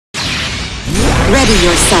Ready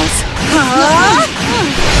yourself.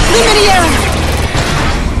 Lumiere!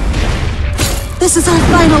 This is our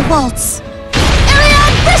final waltz.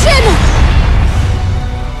 Iliad Vision!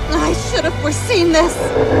 I should have foreseen this.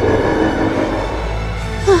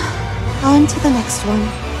 On to the next one.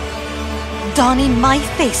 Donning my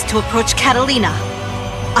face to approach Catalina.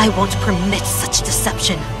 I won't permit such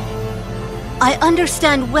deception. I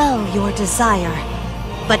understand well your desire,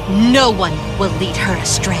 but no one will lead her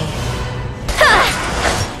astray.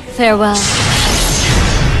 Farewell.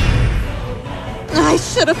 I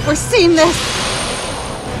should have foreseen this.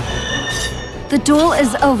 The duel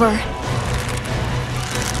is over.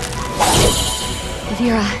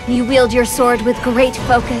 Vera, you wield your sword with great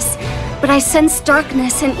focus, but I sense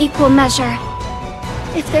darkness in equal measure.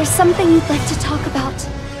 If there's something you'd like to talk about,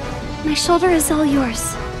 my shoulder is all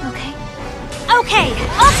yours, okay? Okay,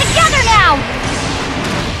 all together now!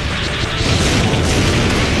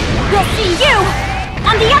 We'll see you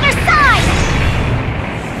on the other side!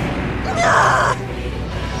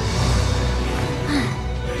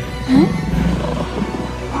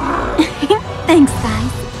 Thanks,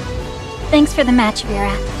 guys. Thanks for the match,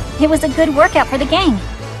 Vera. It was a good workout for the gang.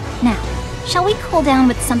 Now, shall we cool down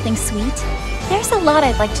with something sweet? There's a lot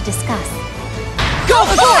I'd like to discuss. Go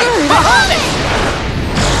for it! Behind it!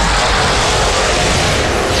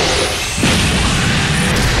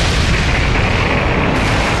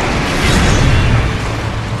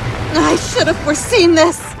 I should have foreseen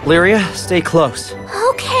this. Lyria, stay close.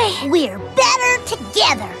 Okay, we're better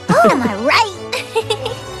together. Am I right?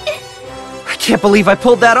 I can't believe I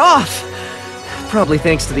pulled that off! Probably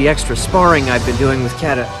thanks to the extra sparring I've been doing with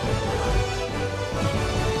Cata.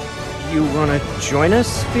 You wanna join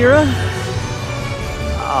us, Vera?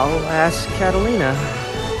 I'll ask Catalina.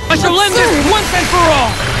 I shall end this once and for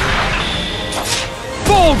all!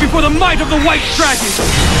 Fall before the might of the White Dragon!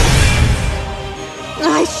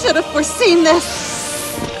 I should have foreseen this.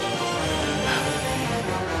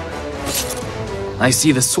 I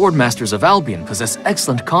see the Swordmasters of Albion possess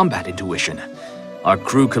excellent combat intuition. Our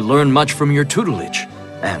crew could learn much from your tutelage.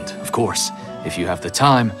 And, of course, if you have the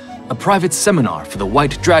time, a private seminar for the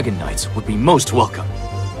White Dragon Knights would be most welcome.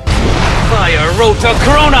 Fire Rota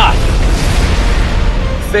Corona!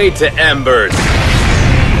 Fade to embers.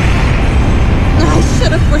 I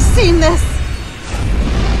should have foreseen this.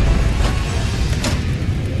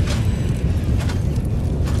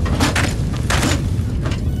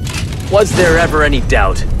 Was there ever any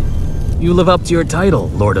doubt? You live up to your title,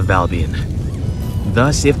 Lord of Albion.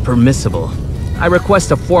 Thus, if permissible, I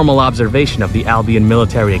request a formal observation of the Albion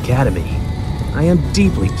Military Academy. I am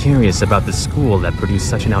deeply curious about the school that produced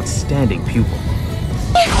such an outstanding pupil.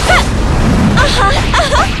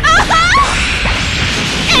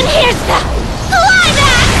 And here's the climax!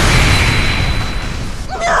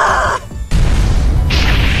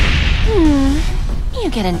 You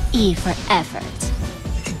get an E for effort.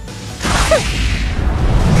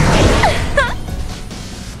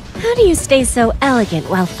 How do you stay so elegant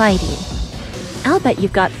while fighting? I'll bet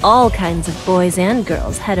you've got all kinds of boys and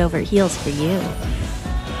girls head over heels for you.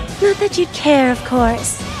 Not that you'd care, of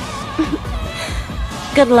course.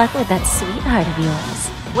 Good luck with that sweetheart of yours.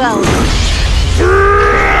 Well...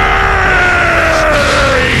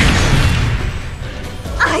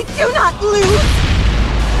 I do not lose!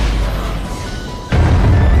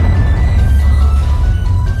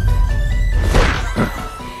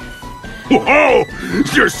 Whoa!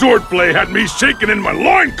 Your swordplay had me shaking in my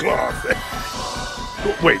loincloth!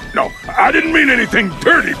 Wait, no, I didn't mean anything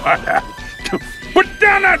dirty by that! Put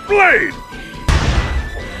down that blade!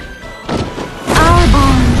 Our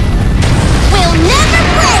bond will never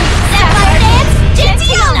break, Sapphire Dance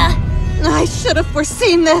Gentiana! I should have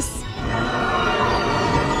foreseen this.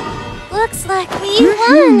 Looks like we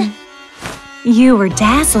won. You were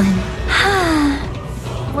dazzling.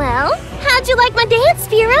 Well, how'd you like my dance,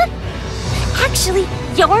 Vera? Actually,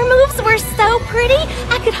 your moves were so pretty,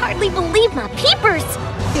 I could hardly believe my peepers.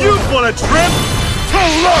 You want a trip to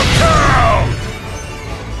Lockdown!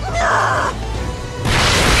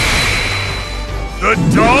 The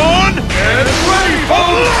dawn is ready for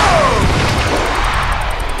love!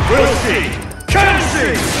 We'll see! Can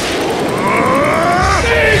see!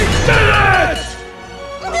 Stay minutes!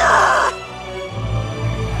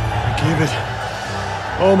 I gave it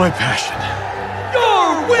all my passion.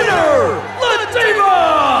 Your winner,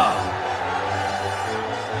 Ladeva!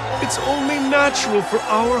 It's only natural for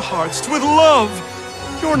our hearts to with love.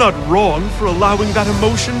 You're not wrong for allowing that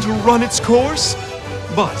emotion to run its course.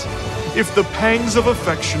 But if the pangs of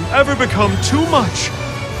affection ever become too much,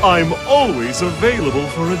 I'm always available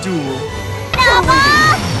for a duel.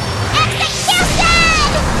 Nova! Execution!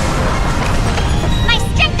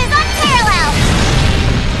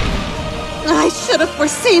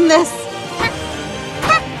 foreseen this!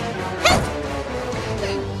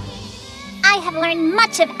 I have learned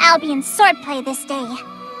much of Albion's swordplay this day.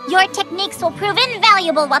 Your techniques will prove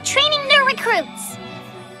invaluable while training new recruits.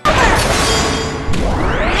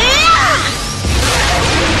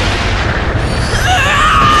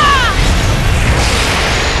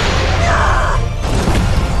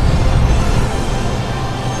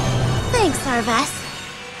 Thanks, Arvas.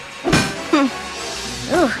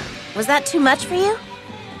 Ooh, was that too much for you?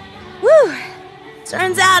 Woo!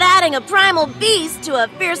 Turns out adding a primal beast to a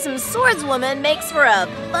fearsome swordswoman makes for a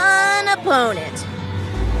fun opponent.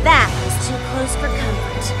 That was too close for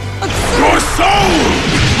comfort. Your soul!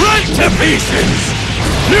 Rent to pieces!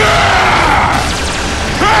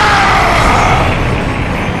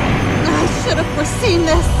 I should have foreseen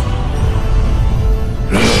this!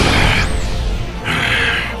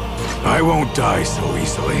 I won't die so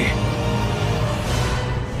easily.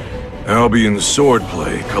 Albion's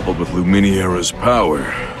swordplay, coupled with Luminiera's power.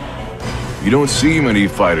 You don't see many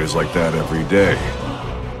fighters like that every day.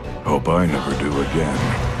 Hope I never do again.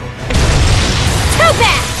 Too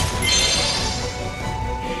bad!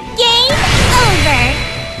 Game over!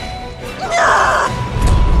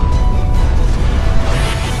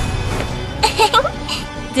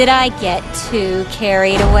 Did I get too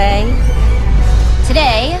carried away?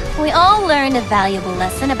 Today, we all learned a valuable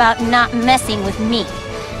lesson about not messing with me.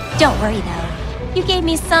 Don't worry though, you gave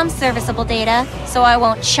me some serviceable data, so I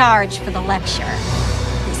won't charge for the lecture.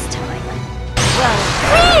 This time. Well,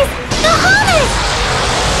 Please! The harness!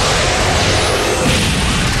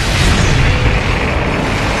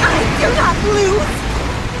 I do not lose!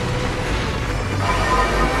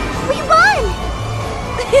 We won!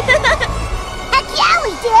 Heck yeah,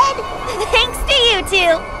 we did! thanks to you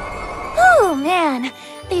two! Oh man,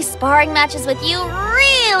 these sparring matches with you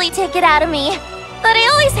really take it out of me. But I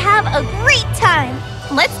always have a great time.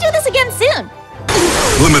 Let's do this again soon.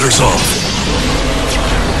 Limiters off.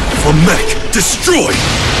 Mech destroyed!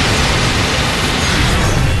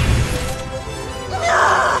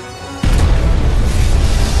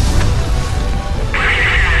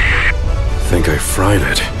 Think I fried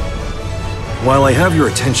it. While I have your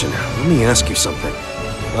attention, let me ask you something.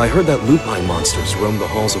 I heard that lupine monsters roam the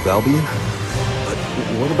halls of Albion, but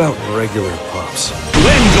what about regular pups?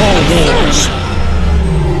 End all wars!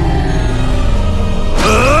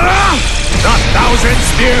 The Thousand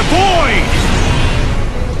Spear Void!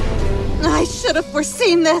 I should have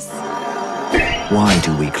foreseen this! Why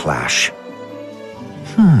do we clash?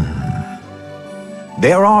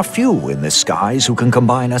 There are few in the skies who can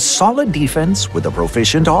combine a solid defense with a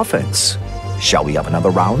proficient offense. Shall we have another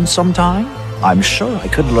round sometime? I'm sure I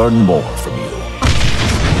could learn more from you.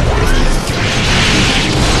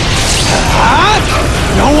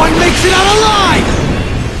 No one makes it out alive!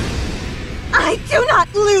 I do not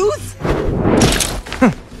lose!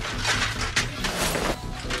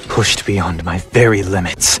 Pushed beyond my very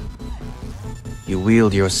limits. You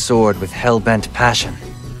wield your sword with hell-bent passion,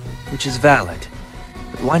 which is valid.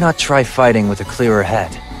 But why not try fighting with a clearer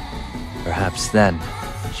head? Perhaps then,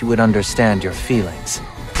 she would understand your feelings.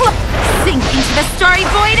 Sink into the starry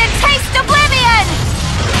void and taste oblivion!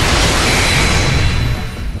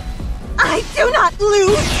 I do not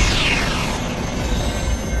lose!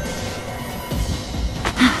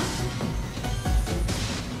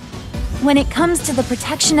 When it comes to the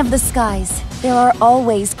protection of the skies, there are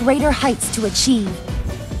always greater heights to achieve.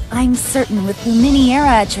 I'm certain with Luminiera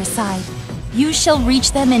at your side, you shall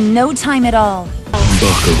reach them in no time at all.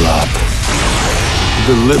 Buckle up.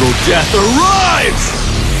 The little death arrives!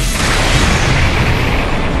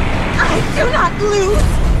 I do not lose!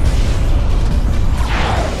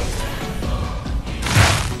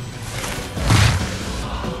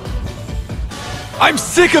 I'm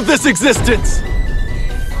sick of this existence!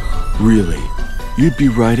 Really, you'd be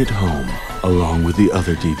right at home, along with the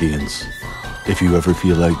other deviants. If you ever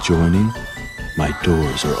feel like joining, my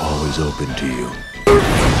doors are always open to you.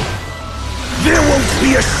 There won't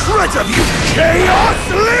be a shred of you, Chaos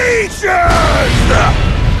Legion!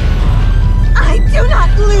 I do not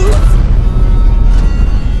lose!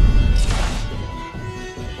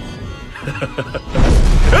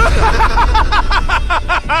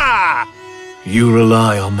 You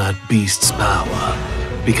rely on that beast's power,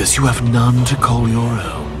 because you have none to call your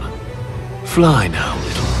own. Fly now,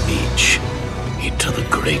 little leech, into the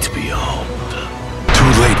great beyond.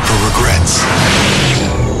 Too late for regrets.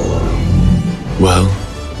 Well,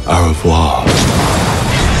 au revoir.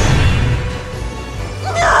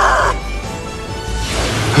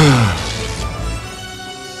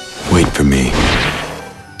 Wait for me.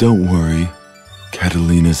 Don't worry,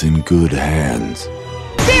 Catalina's in good hands.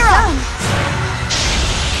 Zero!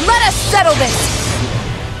 settle this!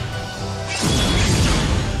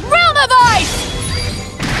 Realm of Ice!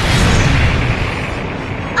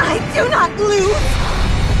 I do not lose!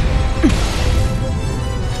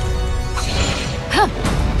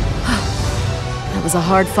 That was a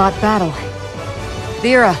hard-fought battle.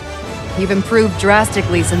 Vera, you've improved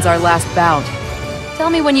drastically since our last bout. Tell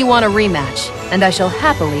me when you want a rematch, and I shall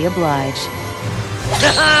happily oblige.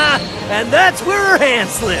 And that's where her hand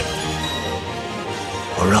slipped.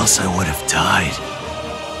 Or else I would have died.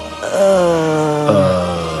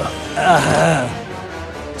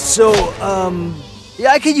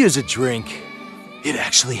 Yeah, I could use a drink. It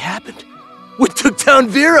actually happened. We took down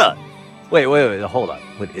Vera! Wait, hold on.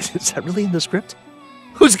 Wait, is that really in the script?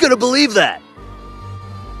 Who's gonna believe that?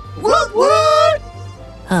 What?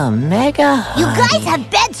 Omega. You guys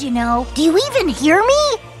have beds, you know. Do you even hear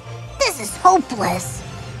me? This is hopeless.